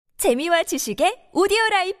재미와 지식의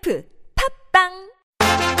오디오라이프 팝빵.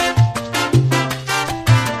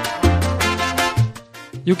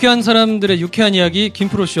 유쾌한 사람들의 유쾌한 이야기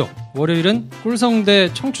김프로쇼. 월요일은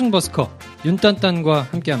꿀성대 청춘버스커 윤딴딴과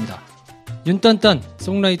함께합니다. 윤딴딴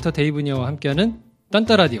송라이터 데이브니어와 함께하는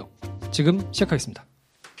딴따라디오 지금 시작하겠습니다.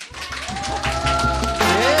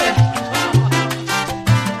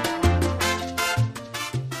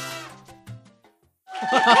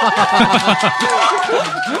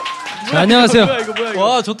 자, 안녕하세요. 이거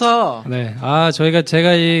와, 좋다. 네,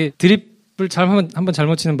 제가 이 드립을 한번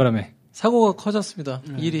잘못 치는 바람에 사고가 커졌습니다.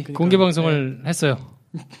 일이. 공개 방송을 했어요.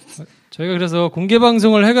 저희가 그래서 공개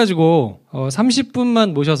방송을 해가지고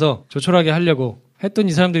 30분만 모셔서 조촐하게 하려고 했더니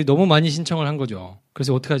이 사람들이 너무 많이 신청을 한 거죠.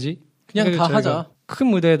 그래서 어떡하지? 그냥 다 하자. 큰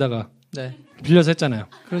무대에다가 네. 빌려서 했잖아요.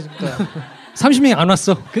 그러니까 30명이 안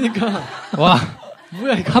왔어. 그러니까 와,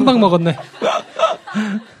 뭐야 이거. 한 방 먹었네.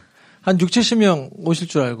 한 60-70명 오실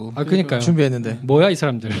줄 알고. 그러니까요. 준비했는데. 뭐야 이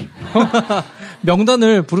사람들.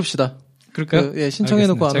 명단을 부릅시다. 그럴까요?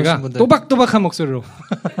 신청해놓고 안 오신 분들. 또박또박한 목소리로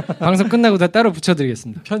방송 끝나고 다 따로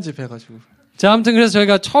붙여드리겠습니다. 편집해가지고. 자, 아무튼 그래서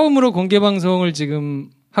저희가 처음으로 공개 방송을 지금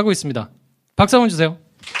하고 있습니다. 박수 한번 주세요.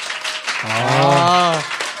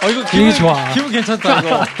 이거 기분이 좋아. 기분 괜찮다,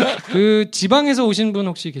 이거. 그 지방에서 오신 분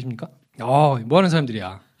혹시 계십니까? 뭐 하는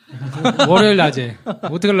사람들이야. 월요일 낮에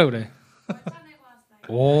어떡하려고 그래.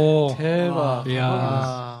 오, 대박.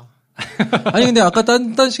 이야. 아니 근데 아까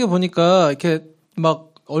딴딴씨가 보니까 이렇게 막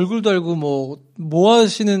얼굴도 알고 뭐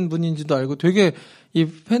하시는 분인지도 알고 되게 이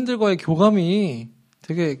팬들과의 교감이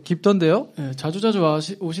되게 깊던데요? 네, 자주자주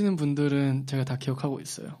오시는 분들은 제가 다 기억하고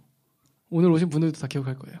있어요. 오늘 오신 분들도 다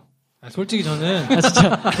기억할 거예요. 솔직히 저는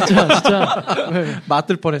진짜 네.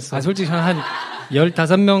 맞들 뻔했어. 솔직히 저는 한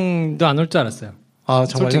 15명도 안 올 줄 알았어요. 정말요?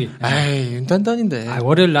 솔직히. 에이, 윤딴딴인데.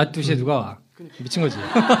 월요일 낮 2시에 누가 와? 미친 거지.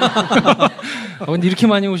 근데 이렇게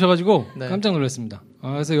많이 오셔가지고 네. 깜짝 놀랐습니다.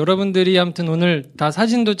 그래서 여러분들이 아무튼 오늘 다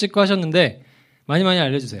사진도 찍고 하셨는데 많이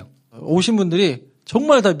알려주세요. 오신 분들이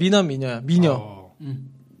정말 다 미남 미녀야.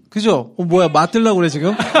 그죠? 뭐야, 맞들라고 그래,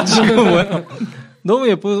 지금? 지금 뭐야?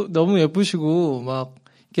 너무 예쁘시고, 막,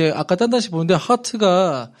 이렇게 아까 딴딴씨 보는데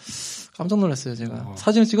하트가 깜짝 놀랐어요, 제가.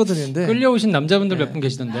 사진을 찍어드리는데. 끌려오신 남자분들 몇 분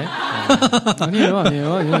계시던데. 아니에요.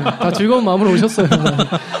 다 즐거운 마음으로 오셨어요.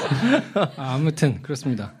 아무튼,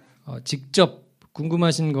 그렇습니다. 직접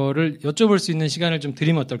궁금하신 거를 여쭤볼 수 있는 시간을 좀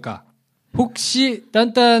드리면 어떨까? 혹시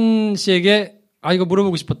딴딴 씨에게 이거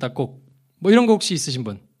물어보고 싶었다 꼭. 이런 거 혹시 있으신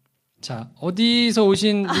분? 자, 어디서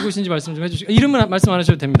오신 누구신지 말씀 좀 해주시고, 이름은 말씀 안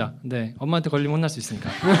하셔도 됩니다. 네, 엄마한테 걸리면 혼날 수 있으니까.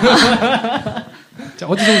 자,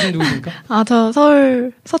 어디서 오신 누구십니까? 저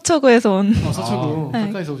서울 서초구에서 온. 서초구. 네,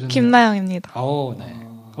 가까이서 오셨네요. 김나영입니다. 네.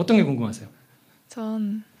 어떤 게 궁금하세요?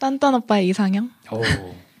 전 딴딴 오빠의 이상형.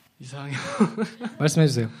 이상형.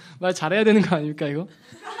 말씀해주세요. 말 잘해야 되는 거 아닙니까, 이거?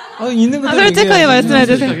 있는 그대로 솔직하게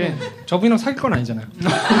말씀해주세요. 저분이랑 사귈 건 아니잖아요.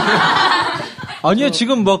 아니요,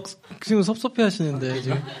 지금 섭섭해 하시는데,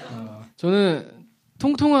 지금. 저는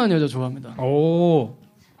통통한 여자 좋아합니다.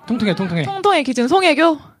 통통해. 통통의 기준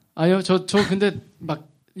송혜교? 아니요, 저 근데 막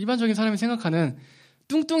일반적인 사람이 생각하는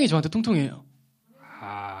뚱뚱이 저한테 통통해요.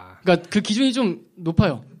 그러니까 그 기준이 좀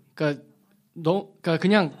높아요. 그러니까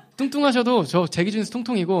그냥 뚱뚱하셔도 제 기준에서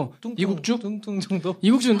통통이고 이국주? 뚱뚱 정도?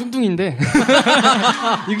 이국주는 뚱뚱인데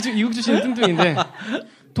이국주 씨는 뚱뚱인데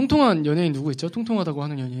통통한 연예인 누구 있죠? 통통하다고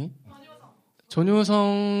하는 연예인?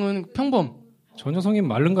 전효성은 평범. 전효성이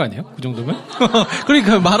마른 거 아니에요? 그 정도면?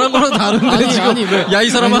 그러니까 말한 거랑 다른데 지금. 왜? 야, 이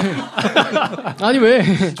사람아. 아니 왜?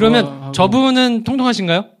 그러면 저분은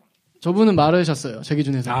통통하신가요? 저분은 마르셨어요. 제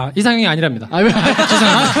기준에서. 이상형이 아니랍니다. 왜?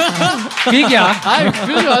 죄송합니다. 그 얘기야.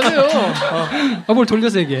 그러지 마세요. 뭘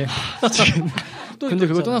돌려서 얘기해. 근데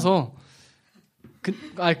그걸 떠나서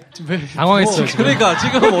왜? 당황했어요. 지금. 그러니까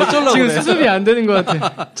지금 어쩌려고 지금 그래. 수습이 안 되는 것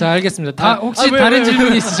같아. 자, 알겠습니다. 혹시 다른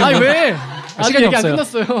질문이 있으신가요? 왜? 시간이 얘기 없어요. 안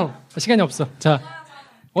끝났어요. 시간이 없어. 자,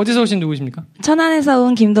 어디서 오신 누구십니까? 천안에서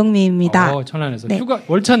온 김동미입니다. 천안에서. 네. 휴가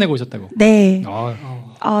월차 내고 오셨다고? 네.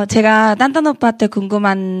 제가 딴딴 오빠한테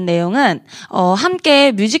궁금한 내용은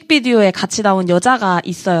함께 뮤직비디오에 같이 나온 여자가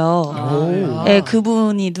있어요. 네,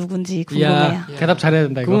 그분이 누군지 궁금해요. 대답 잘해야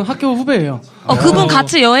된다 이거. 그분 학교 후배예요. 그분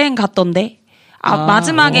같이 여행 갔던데.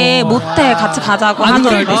 마지막에 모텔 같이 가자고 하는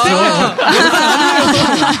걸 모텔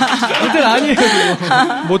아니에요.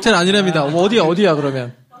 모텔 아니랍니다. 어디야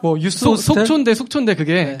그러면? 속초인데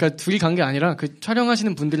그게 네. 그러니까 둘이 간 게 아니라 그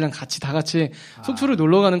촬영하시는 분들이랑 다 같이 속초를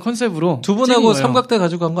놀러 가는 컨셉으로 두 분하고 삼각대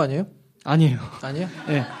가지고 간 거 아니에요? 아니에요. 아니요?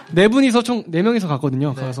 네. 네 분이서 총 4명이서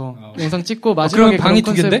갔거든요. 네. 가서 영상 찍고 마지막에 그럼 방이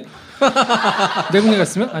그런 2개인데? 네 분이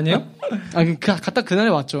갔으면? 아니에요? 갔다 그날에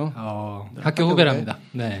왔죠. 학교 후배랍니다.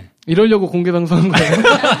 네. 이러려고 공개방송 한 거예요.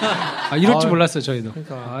 이럴 줄 몰랐어요, 저희도.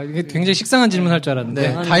 이게 굉장히 식상한 질문 할 줄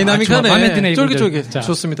알았는데. 네. 다이나믹하네. 마음에 드네, 이분들. 쫄깃쫄깃. 자,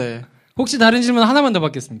 좋습니다. 예. 혹시 다른 질문 하나만 더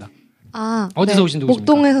받겠습니다. 어디서 오신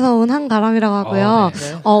누구십니까? 목동에서 온 한가람이라고 하고요.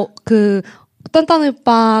 네. 딴딴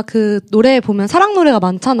오빠 노래 보면 사랑 노래가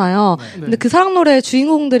많잖아요. 네. 근데 그 사랑 노래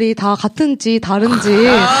주인공들이 다 같은지 다른지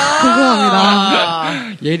궁금합니다.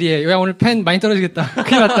 예리해. 야, 오늘 팬 많이 떨어지겠다.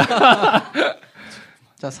 큰일 났다.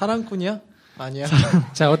 자, 사랑꾼이야? 아니야.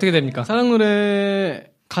 자, 어떻게 됩니까? 사랑 노래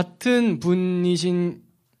같은 분이신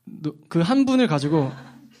그 한 분을 가지고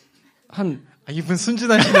이분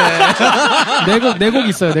순진하시네. 네 곡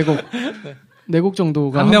있어요. 네 곡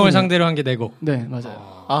정도가 한 명을 상대로 한 게 4곡. 네,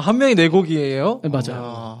 맞아요. 한 명이 4곡이에요? 네,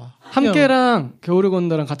 맞아요. 함께랑 겨울을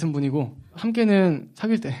건너랑 같은 분이고 함께는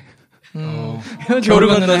사귈 때. 겨울을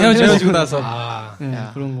건너는 헤어지고 나서. 네,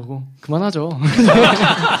 그런 거고. 그만하죠.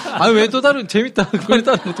 왜 또 다른 재밌다. 그걸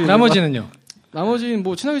다른 것도 나머지는요? 나머지는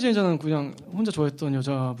뭐 친하게 지내자는 그냥 혼자 좋아했던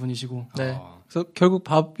여자분이시고. 네. 그래서 결국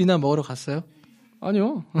밥이나 먹으러 갔어요?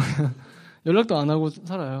 아니요. 연락도 안 하고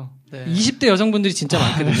살아요. 네. 20대 여성분들이 진짜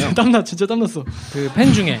많거든요. 진짜 땀났어. 그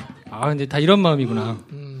팬 중에. 근데 다 이런 마음이구나.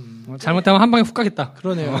 잘못하면 한 방에 훅 가겠다.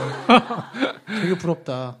 그러네요. 되게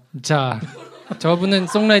부럽다. 자, 저분은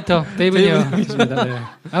송라이터 데이브님이십니다. 네.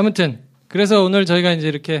 아무튼 그래서 오늘 저희가 이제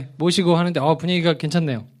이렇게 모시고 하는데 분위기가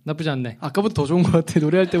괜찮네요. 나쁘지 않네. 아까부터 더 좋은 것 같아.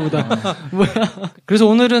 노래할 때보다. 뭐야? 그래서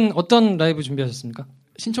오늘은 어떤 라이브 준비하셨습니까?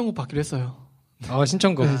 신청곡 받기로 했어요.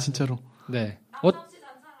 신청곡. 네, 진짜로. 네.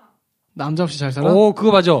 남자 없이 잘 살아?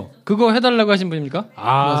 그거 맞아. 그거 해달라고 하신 분입니까?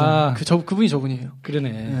 맞아요. 그분이 저분이에요.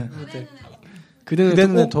 그러네. 네.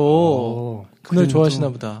 그대는 더 그날 좋아하시나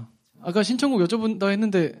보다. 아까 신청곡 여쭤본다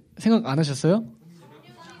했는데 생각 안 하셨어요?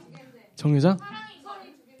 정유자?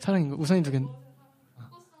 사랑인가? 우산이 2개.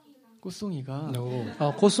 꽃송이가.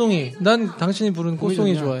 꽃송이. 난 당신이 부르는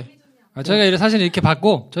꽃송이 좋아해. 저희가 사실 이렇게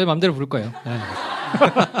받고 저희 마음대로 부를 거예요. 네.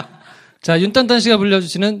 자, 윤딴딴 씨가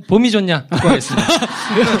불러주시는 봄이 좋냐 듣고 하겠습니다.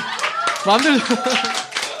 마음대로.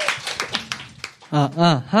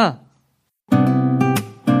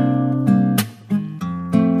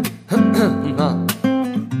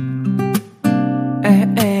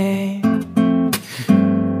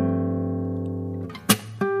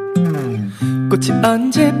 꽃이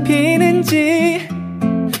언제 피는지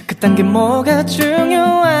그딴 게 뭐가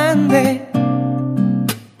중요한데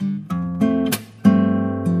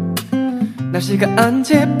날씨가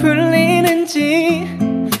언제 풀리는지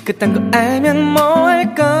그딴 거 알면 뭐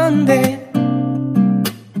할 건데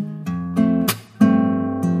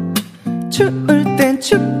추울 땐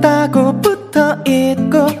춥다고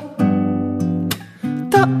붙어있고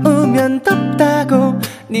더우면 덥다고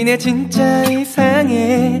니네 진짜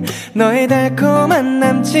이상해 너의 달콤한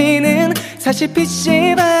남친은 사실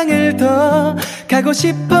PC방을 더 가고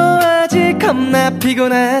싶어 아직 겁나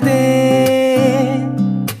피곤하대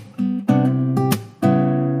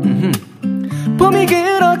봄이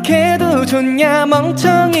그렇게도 좋냐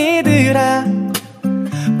멍청이들아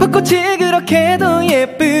벚꽃이 그렇게도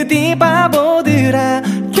예쁘디 바보들아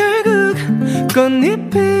결국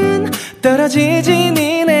꽃잎은 떨어지지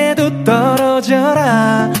니네도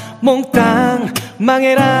떨어져라 몽땅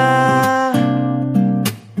망해라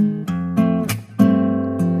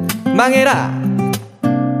망해라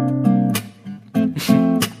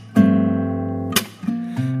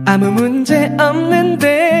아무 문제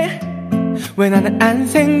없는데 왜 나는 안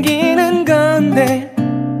생기는 건데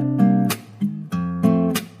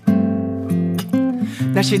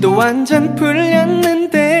날씨도 완전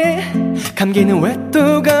풀렸는데 감기는 왜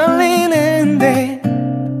또 걸리는데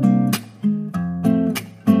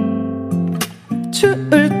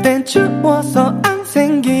추울 땐 추워서 안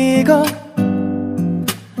생기고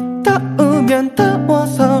더우면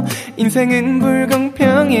더워서 인생은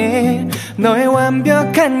불공평해 너의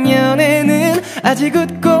완벽한 연애는 아직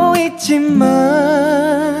웃고 있지만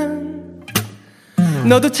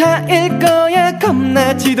너도 차일 거야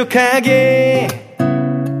겁나 지독하게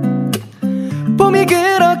봄이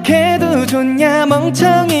그렇게도 좋냐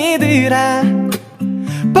멍청이들아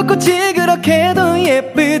벚꽃이 그렇게도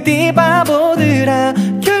예쁘디 바보들아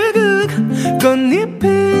결국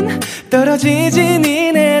꽃잎은 떨어지지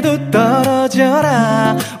니네도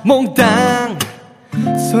떨어져라 몽땅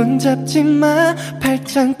손잡지 마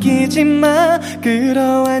팔짱 끼지 마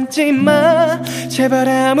끌어안지 마 제발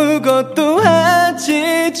아무것도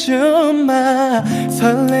하지 좀 마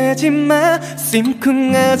설레지 마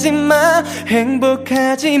심쿵하지 마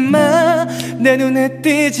행복하지 마 내 눈에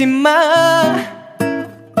띄지 마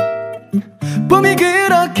봄이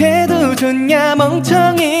그렇게도 좋냐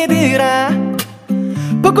멍청이들아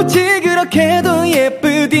벚꽃이 그렇게도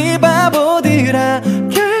예쁘디 바보들아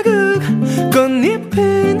결국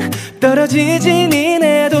꽃잎은 떨어지지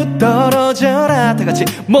니네도 떨어져라 다같이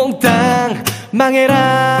몽땅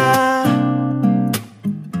망해라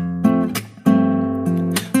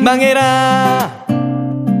망해라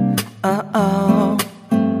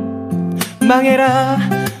망해라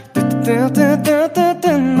뜨뜨뜨뜨뜨뜨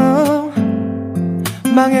너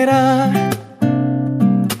망해라.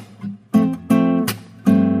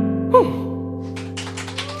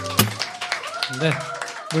 네,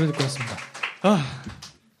 노래 듣고 왔습니다.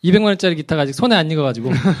 200만 원짜리 기타가 아직 손에 안 익어가지고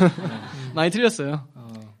많이 틀렸어요.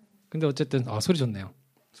 근데 어쨌든 소리 좋네요.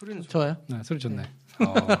 소리는 좋아요? 네, 소리 좋네.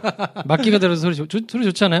 막기가 들어서 소리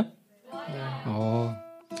좋지 않아요? 네.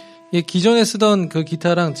 예, 기존에 쓰던 그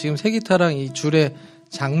기타랑 지금 새 기타랑 이 줄의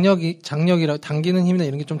장력이라 당기는 힘이나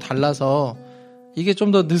이런 게 좀 달라서 이게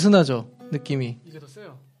좀 더 느슨하죠, 느낌이. 이게 더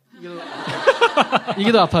세요.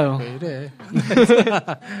 이게 더 아파요. 왜 이래?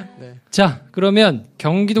 네. 자, 그러면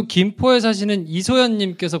경기도 김포에 사시는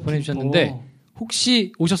이소연님께서 보내주셨는데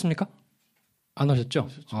혹시 오셨습니까? 안 오셨죠?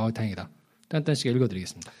 다행이다. 딴딴 씨가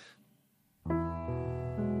읽어드리겠습니다.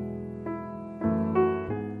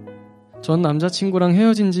 전 남자친구랑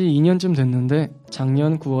헤어진 지 2년쯤 됐는데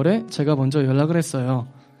작년 9월에 제가 먼저 연락을 했어요.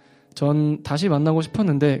 전 다시 만나고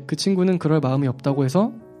싶었는데 그 친구는 그럴 마음이 없다고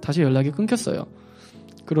해서 다시 연락이 끊겼어요.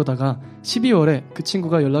 그러다가 12월에 그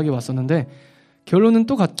친구가 연락이 왔었는데 결론은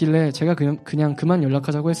또 같길래 제가 그냥 그만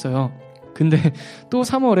연락하자고 했어요. 근데 또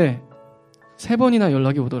 3월에 3번이나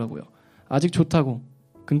연락이 오더라고요. 아직 좋다고.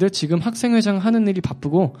 근데 지금 학생회장 하는 일이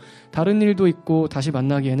바쁘고 다른 일도 있고 다시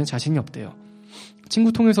만나기에는 자신이 없대요.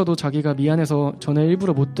 친구 통해서도 자기가 미안해서 전에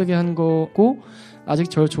일부러 못되게 한 거고 아직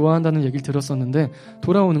절 좋아한다는 얘기를 들었었는데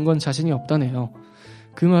돌아오는 건 자신이 없다네요.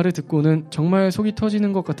 그 말을 듣고는 정말 속이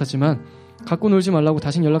터지는 것 같았지만 갖고 놀지 말라고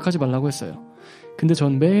다신 연락하지 말라고 했어요. 근데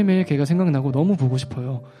전 매일매일 걔가 생각나고 너무 보고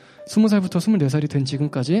싶어요. 20살부터 24살이 된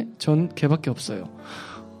지금까지 전 걔밖에 없어요.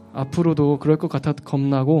 앞으로도 그럴 것 같아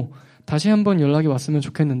겁나고 다시 한번 연락이 왔으면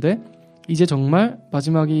좋겠는데 이제 정말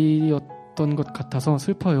마지막이었던 것 같아서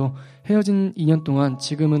슬퍼요. 헤어진 2년 동안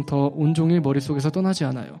지금은 더 온종일 머릿속에서 떠나지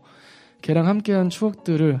않아요. 걔랑 함께한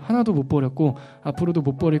추억들을 하나도 못 버렸고 앞으로도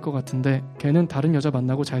못 버릴 것 같은데 걔는 다른 여자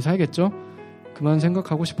만나고 잘 살겠죠? 그만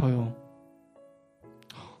생각하고 싶어요.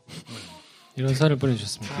 이런 사연을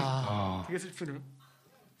보내주셨습니다. 되게 슬프네요.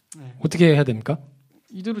 네. 어떻게 해야 됩니까?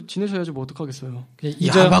 이대로 지내셔야지 뭐 어떡하겠어요.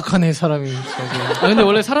 야박하네 사람이. 근데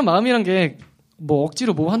원래 사람 마음이란 게 뭐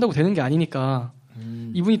억지로 뭐 한다고 되는 게 아니니까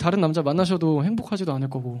이분이 다른 남자 만나셔도 행복하지도 않을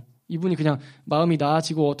거고 이분이 그냥 마음이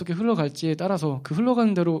나아지고 어떻게 흘러갈지에 따라서 그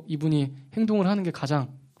흘러가는 대로 이분이 행동을 하는 게 가장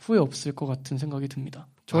후회 없을 것 같은 생각이 듭니다.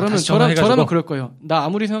 저라면 그럴 거예요. 나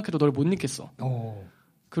아무리 생각해도 널 못 잊겠어.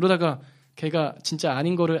 그러다가 걔가 진짜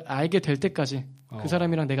아닌 거를 알게 될 때까지 그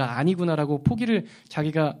사람이랑 내가 아니구나라고 포기를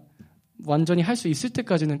자기가 완전히 할 수 있을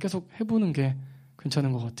때까지는 계속 해보는 게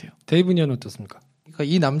괜찮은 것 같아요. 데이브니언은 어떻습니까? 그러니까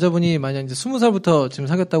이 남자분이 만약 이제 20살부터 지금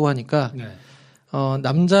사귀었다고 하니까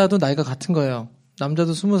남자도 나이가 같은 거예요.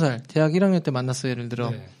 남자도 20살, 대학 1학년 때 만났어요, 예를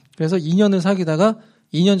들어. 네. 그래서 2년을 사귀다가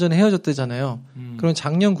 2년 전에 헤어졌대잖아요. 그럼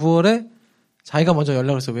작년 9월에 자기가 먼저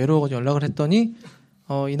연락을 했어요. 외로워서 연락을 했더니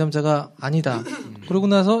이 남자가 아니다. 그러고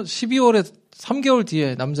나서 12월에 3개월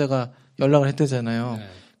뒤에 남자가 연락을 했대잖아요. 네.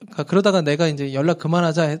 그러니까 그러다가 내가 이제 연락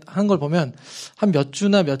그만하자 한 걸 보면 한 몇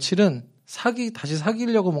주나 며칠은 다시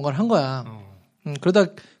사귀려고 뭔가를 한 거야.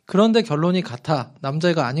 그런데 결론이 같아.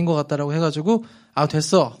 남자애가 아닌 것 같다라고 해가지고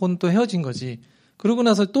됐어. 하고는 또 헤어진 거지. 그러고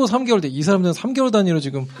나서 또 3개월 이 사람들은 3개월 단위로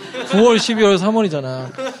지금 9월, 12월,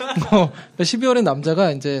 3월이잖아. 12월에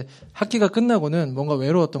남자가 이제 학기가 끝나고는 뭔가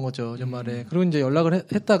외로웠던 거죠. 연말에. 그리고 이제 연락을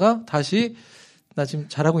했다가 다시 나 지금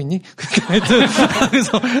잘하고 있니?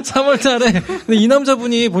 그래서 3월 달에 근데 이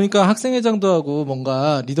남자분이 보니까 학생회장도 하고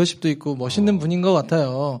뭔가 리더십도 있고 멋있는 분인 것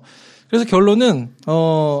같아요. 그래서 결론은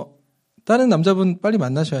다른 남자분 빨리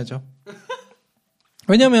만나셔야죠.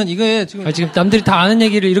 왜냐면 이게 지금 남들이 다 아는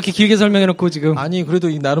얘기를 이렇게 길게 설명해놓고 지금 아니 그래도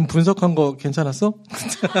나름 분석한 거 괜찮았어?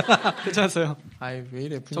 괜찮았어요. 아이 왜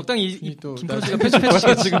이래? 적당히 김프로 씨가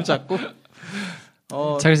패치가 지금 잡고.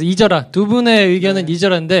 자 그래서 잊어라. 두 분의 의견은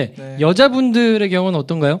잊어라인데 여자분들의 경우는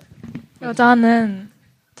어떤가요? 여자는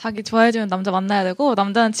자기 좋아해주는 남자 만나야 되고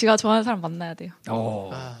남자는 지가 좋아하는 사람 만나야 돼요.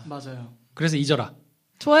 맞아요. 그래서 잊어라.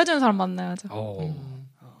 좋아해주는 사람 만나야죠.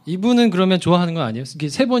 이분은 그러면 좋아하는 건 아니에요? 이게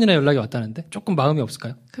 3번이나 연락이 왔다는데 조금 마음이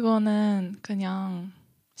없을까요? 그거는 그냥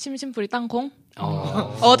심심풀이 땅콩?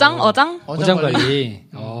 어장 관리.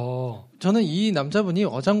 저는 이 남자분이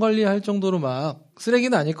어장 관리할 정도로 막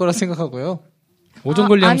쓰레기는 아닐 거라 생각하고요. 오전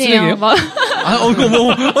관리하면 쓰레기예요?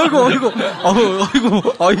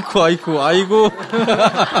 아이고.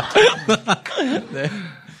 네.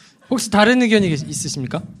 혹시 다른 의견이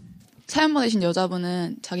있으십니까? 사연 보내신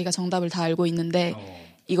여자분은 자기가 정답을 다 알고 있는데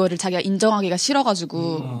이거를 자기가 인정하기가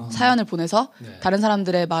싫어가지고 사연을 보내서 다른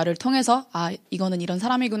사람들의 말을 통해서 아 이거는 이런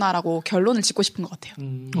사람이구나라고 결론을 짓고 싶은 것 같아요.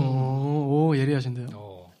 오 예리하신데요.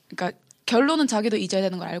 그러니까 결론은 자기도 잊어야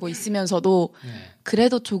되는 걸 알고 있으면서도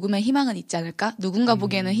그래도 조금의 희망은 있지 않을까? 누군가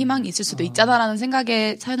보기에는 희망이 있을 수도 있잖아라는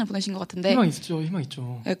생각에 사연을 보내신 것 같은데 희망 있죠.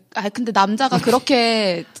 아 근데 남자가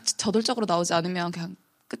그렇게 저돌적으로 나오지 않으면 그냥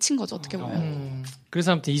끝인 거죠 어떻게 보면.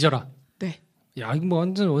 그래서 아무튼 잊어라. 네. 야 이거 뭐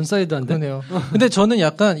완전 원사이드한데. 그러네요. 근데 저는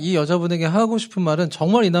약간 이 여자분에게 하고 싶은 말은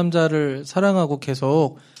정말 이 남자를 사랑하고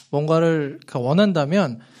계속 뭔가를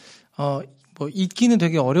원한다면 뭐 잊기는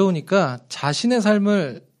되게 어려우니까 자신의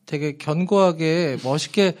삶을 되게 견고하게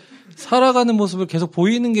멋있게 살아가는 모습을 계속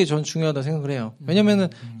보이는 게 전 중요하다 생각을 해요. 왜냐면은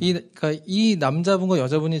그러니까 이 남자분과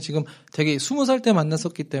여자분이 지금 되게 20살 때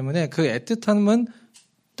만났었기 때문에 그 애틋함은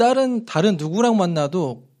다른 누구랑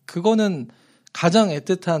만나도 그거는 가장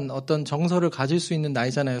애틋한 어떤 정서를 가질 수 있는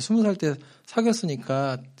나이잖아요. 20살 때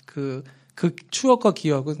사귀었으니까 그 추억과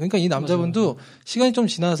기억. 그러니까 이 남자분도 맞아요. 시간이 좀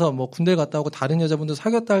지나서 뭐 군대 갔다 오고 다른 여자분도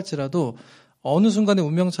사귀었다 할지라도 어느 순간에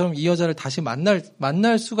운명처럼 이 여자를 다시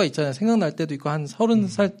만날 수가 있잖아요. 생각날 때도 있고 한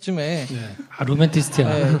 30살쯤에. 네. 아, 로맨티스트야.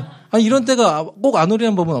 네. 아니, 이런 때가 꼭 안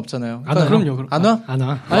오려는 법은 없잖아요. 안 와. 그럼요. 안 와? 안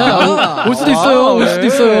와. 올 수도 있어요. 올 수도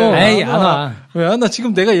있어요. 에이, 안 와. 왜 안 와?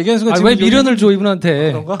 지금 내가 얘기하는 순간 지금 왜 미련을 줘,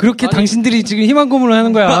 이분한테. 그런가? 그렇게 당신들이 지금 희망 고문을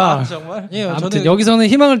하는 거야. 정말? 예, 아무튼 여기서는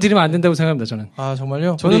희망을 드리면 안 된다고 생각합니다, 저는. 아,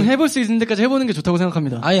 정말요? 저는 해볼 수 있는 데까지 해보는 게 좋다고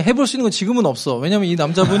생각합니다. 아니, 해볼 수 있는 건 지금은 없어. 왜냐면 이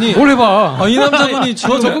남자분이. 뭘 해봐. 이 남자분이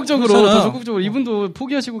더 적극적으로. 이분도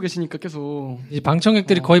포기하시고 계시니까 계속. 이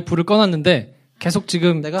방청객들이 거의 불을 꺼놨는데 계속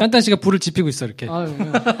지금 딴딴 씨가 불을 지피고 있어, 이렇게.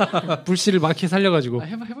 불씨를 막 이렇게 살려가지고.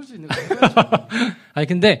 해볼 수 있는 거. 아니,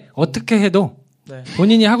 근데 어떻게 해도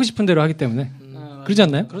본인이 하고 싶은 대로 하기 때문에. 그러지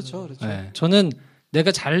않나요? 그렇죠. 네. 저는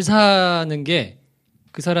내가 잘 사는 게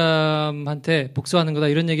그 사람한테 복수하는 거다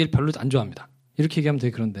이런 얘기를 별로 안 좋아합니다. 이렇게 얘기하면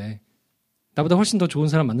되게 그런데 나보다 훨씬 더 좋은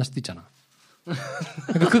사람 만날 수도 있잖아.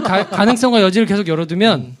 그러니까 그 가능성과 여지를 계속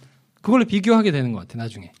열어두면 그걸로 비교하게 되는 것 같아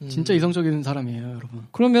나중에. 진짜 이성적인 사람이에요, 여러분.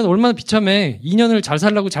 그러면 얼마나 비참해. 2년을 잘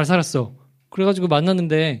살라고 잘 살았어. 그래가지고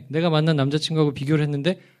만났는데 내가 만난 남자친구하고 비교를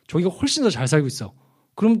했는데 저기가 훨씬 더 잘 살고 있어.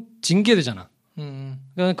 그럼 징계되잖아.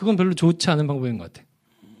 그러니까 그건 별로 좋지 않은 방법인 것 같아.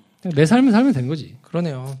 그냥 내 삶을 살면 되는 거지.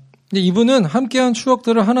 그러네요. 근데 이분은 함께한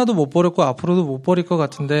추억들을 하나도 못 버렸고 앞으로도 못 버릴 것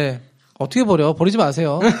같은데 어떻게 버려? 버리지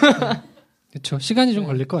마세요. 그렇죠. 시간이 좀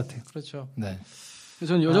걸릴 것 같아요. 그렇죠. 네.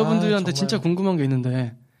 전 여자분들한테 진짜 궁금한 게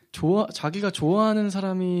있는데 자기가 좋아하는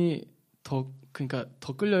사람이 더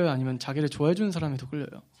끌려요? 아니면 자기를 좋아해주는 사람이 더 끌려요?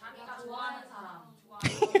 자기가 좋아하는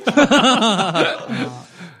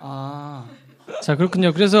사람. 자,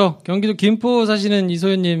 그렇군요. 그래서 경기도 김포 사시는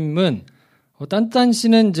이소연님은 딴딴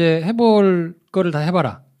씨는 이제 해볼 거를 다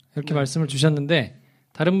해봐라 이렇게 말씀을 주셨는데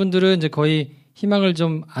다른 분들은 이제 거의 희망을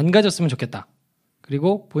좀 안 가졌으면 좋겠다.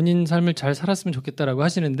 그리고 본인 삶을 잘 살았으면 좋겠다라고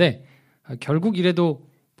하시는데 결국 이래도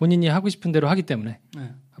본인이 하고 싶은 대로 하기 때문에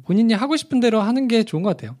본인이 하고 싶은 대로 하는 게 좋은 것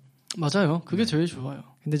같아요. 맞아요. 그게 제일 좋아요.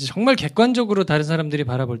 근데 이제 정말 객관적으로 다른 사람들이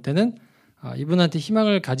바라볼 때는 이분한테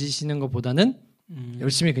희망을 가지시는 것보다는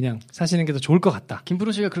열심히 그냥 사시는 게 더 좋을 것 같다.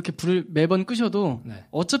 김프로 씨가 그렇게 불을 매번 끄셔도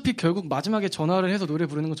어차피 결국 마지막에 전화를 해서 노래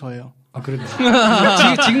부르는 건 저예요. 아, 그래요?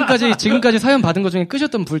 지금까지 사연 받은 것 중에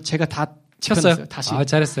끄셨던 불 제가 다 켰어요? 다시. 아,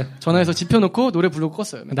 잘했어요. 전화해서 지펴놓고 노래 부르고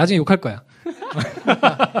껐어요. 나중에 욕할 거야.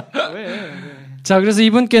 왜? 자, 그래서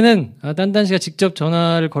이분께는 딴딴 씨가 직접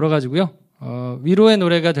전화를 걸어가지고요. 위로의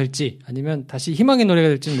노래가 될지 아니면 다시 희망의 노래가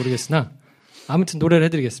될지는 모르겠으나 아무튼 노래를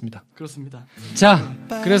해드리겠습니다. 그렇습니다. 자,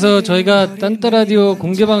 그래서 저희가 딴따라디오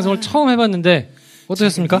공개방송을 처음 해봤는데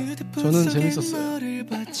어떠셨습니까? 저는 재밌었어요.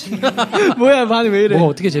 뭐야, 말이 왜 이래? 뭐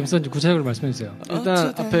어떻게 재밌었는지 구체적으로 말씀해주세요.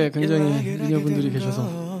 일단 앞에 굉장히 미녀분들이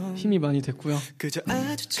계셔서 힘이 많이 됐고요. 그리고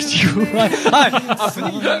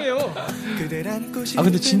분위기 이상해요.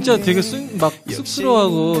 근데 진짜 되게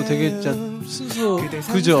쑥스러워하고 되게 진짜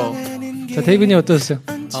그죠? 자, 데이브님 어떠셨어요?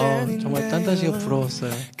 정말 딴딴 씨가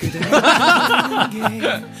부러웠어요.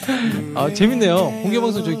 재밌네요.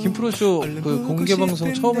 공개방송 저희 김프로쇼 그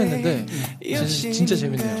공개방송 처음 했는데 진짜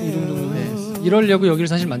재밌네요. 네. 이러려고 여기를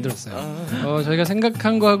사실 만들었어요. 저희가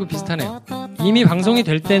생각한 거하고 비슷하네요. 이미 방송이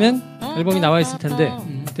될 때는 앨범이 나와 있을 텐데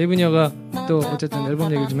데이브니어가 또 어쨌든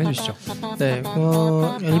앨범 얘기를 좀 해주시죠. 네,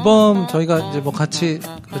 앨범 저희가 이제 뭐 같이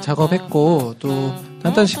작업했고 또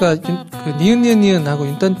딴딴 씨가 니은 하고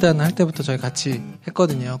윤딴딴 할 때부터 저희 같이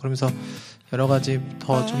했거든요. 그러면서 여러 가지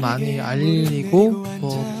더 좀 많이 알리고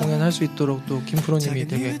뭐 공연할 수 있도록 또 김프로님이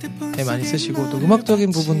되게 많이 쓰시고 또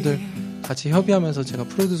음악적인 부분들 같이 협의하면서 제가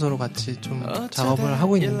프로듀서로 같이 좀 작업을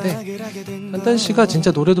하고 있는데 딴딴 씨가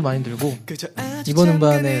진짜 노래도 많이 들고 이번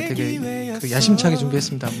음반에 되게 그 야심차게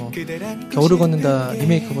준비했습니다. 뭐 겨울을 걷는다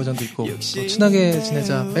리메이크 버전도 있고 또 친하게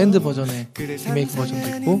지내자 밴드 버전의 리메이크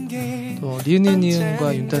버전도 있고 또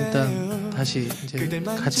니은과 윤딴딴 다시 이제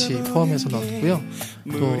같이 포함해서 넣었고요.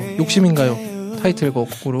 또 욕심인가요?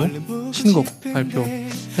 타이틀곡으로 신곡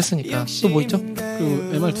발표했으니까 또 뭐 있죠?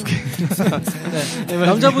 그 MR 2개. 네.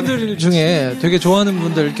 남자분들 중에 되게 좋아하는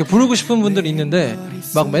분들 이렇게 부르고 싶은 분들이 있는데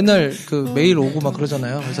막 맨날 그 메일 오고 막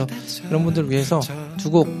그러잖아요. 그래서 그런 분들 위해서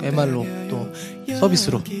 2곡 MR로 또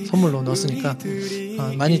서비스로 선물로 넣었으니까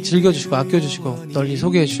많이 즐겨주시고 아껴주시고 널리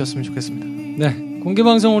소개해 주셨으면 좋겠습니다. 네,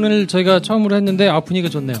 공개방송 오늘 저희가 처음으로 했는데 분위기가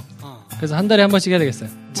좋네요. 그래서 한 달에 한 번씩 해야 되겠어요.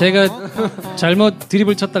 제가 잘못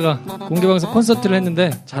드립을 쳤다가 공개방송 콘서트를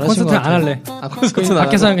했는데 콘서트는 안 할래. 콘서트는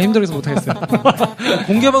밖에서 하는 게 힘들어서 못 하겠어요.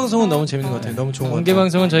 공개방송은 너무 재밌는 것 같아요. 너무 좋은 것 같아요.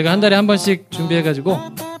 공개방송은 저희가 한 달에 한 번씩 준비해가지고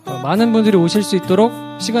많은 분들이 오실 수 있도록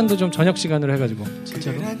시간도 좀 저녁 시간으로 해가지고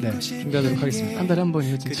진짜로? 네, 준비하도록 하겠습니다. 한 달에 한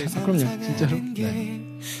번이요, 진짜. 그럼요. 진짜로. 네.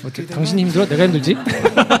 어떻게 당신이 힘들어? 내가 힘들지?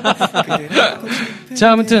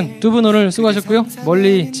 자, 아무튼 두 분 오늘 수고하셨고요.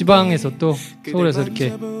 멀리 지방에서 또 서울에서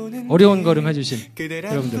이렇게 어려운 걸음 해주신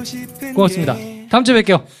여러분들 고맙습니다. 다음 주에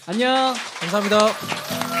뵐게요. 안녕. 감사합니다.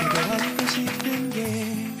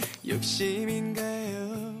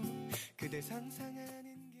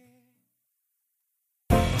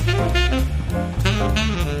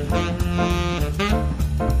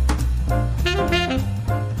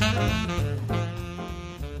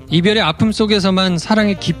 이별의 아픔 속에서만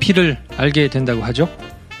사랑의 깊이를 알게 된다고 하죠.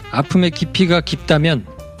 아픔의 깊이가 깊다면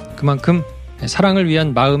그만큼 사랑을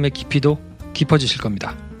위한 마음의 깊이도 깊어지실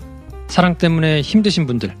겁니다. 사랑 때문에 힘드신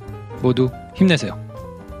분들 모두 힘내세요.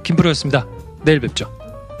 김프로였습니다. 내일 뵙죠.